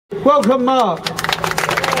Welcome, Mark.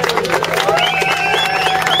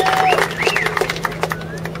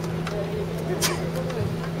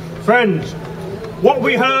 Friends, what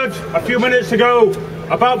we heard a few minutes ago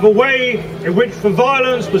about the way in which the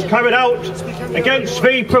violence was carried out against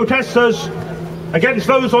the protesters, against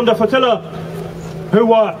those on the flotilla who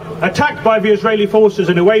were attacked by the Israeli forces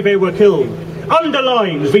and the way they were killed,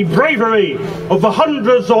 underlines the bravery of the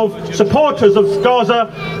hundreds of supporters of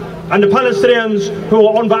Gaza and the Palestinians who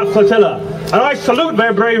are on that flotilla. And I salute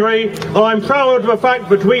their bravery, and I'm proud of the fact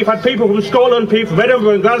that we've had people from Scotland, people from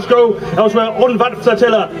Edinburgh and Glasgow, elsewhere on that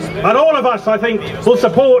flotilla. And all of us, I think, will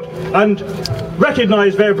support and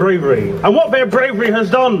recognise their bravery. And what their bravery has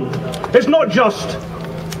done is not just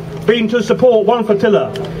been to support one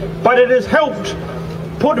flotilla, but it has helped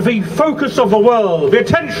put the focus of the world, the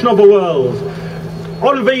attention of the world,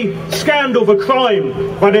 on the scandal, the crime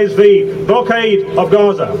that is the blockade of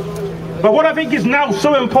Gaza. But what I think is now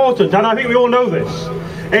so important, and I think we all know this,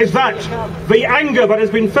 is that the anger that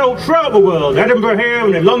has been felt throughout the world, Edinburgh here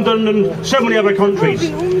and in London and so many other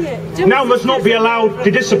countries, now must not be allowed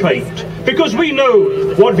to dissipate. Because we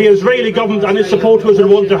know what the Israeli government and its supporters would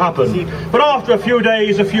want to happen. But after a few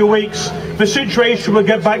days, a few weeks, the situation would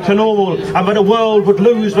get back to normal, and that the world would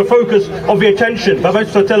lose the focus of the attention that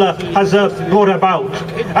this flotilla has brought about.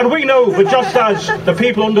 And we know that just as the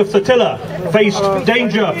people on the flotilla faced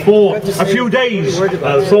danger for a few days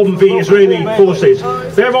from the Israeli forces,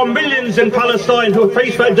 there are millions in Palestine who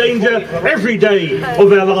face that danger every day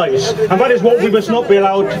of their lives. And that is what we must not be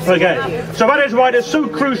allowed to forget. So that is why it is so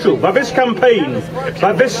crucial that this campaign,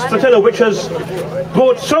 that this flotilla, which has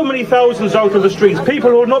brought so many thousands out of the streets, people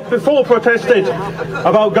who had not before protested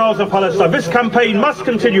about Gaza and Palestine, this campaign must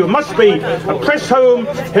continue, must be pressed home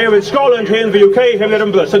here in Scotland, here in the UK, here in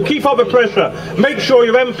Edinburgh. So keep up the pressure. Make sure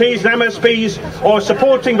your MPs and MSPs are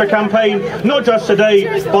supporting the campaign, not just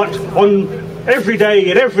today, but on every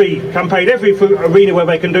day, in every campaign, every arena where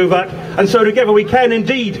they can do that. And so together we can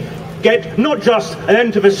indeed get not just an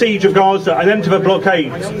end to the siege of Gaza, an end to the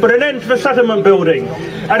blockade, but an end to the settlement building,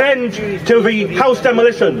 an end to the house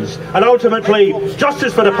demolitions, and ultimately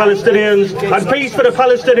justice for the Palestinians, and peace for the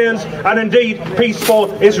Palestinians, and indeed peace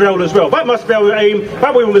for Israel as well. That must be our aim,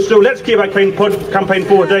 that we must do. Let's keep that campaign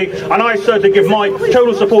forward today, and I certainly give my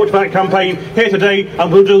total support to that campaign here today,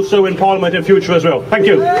 and will do so in Parliament in future as well. Thank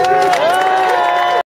you.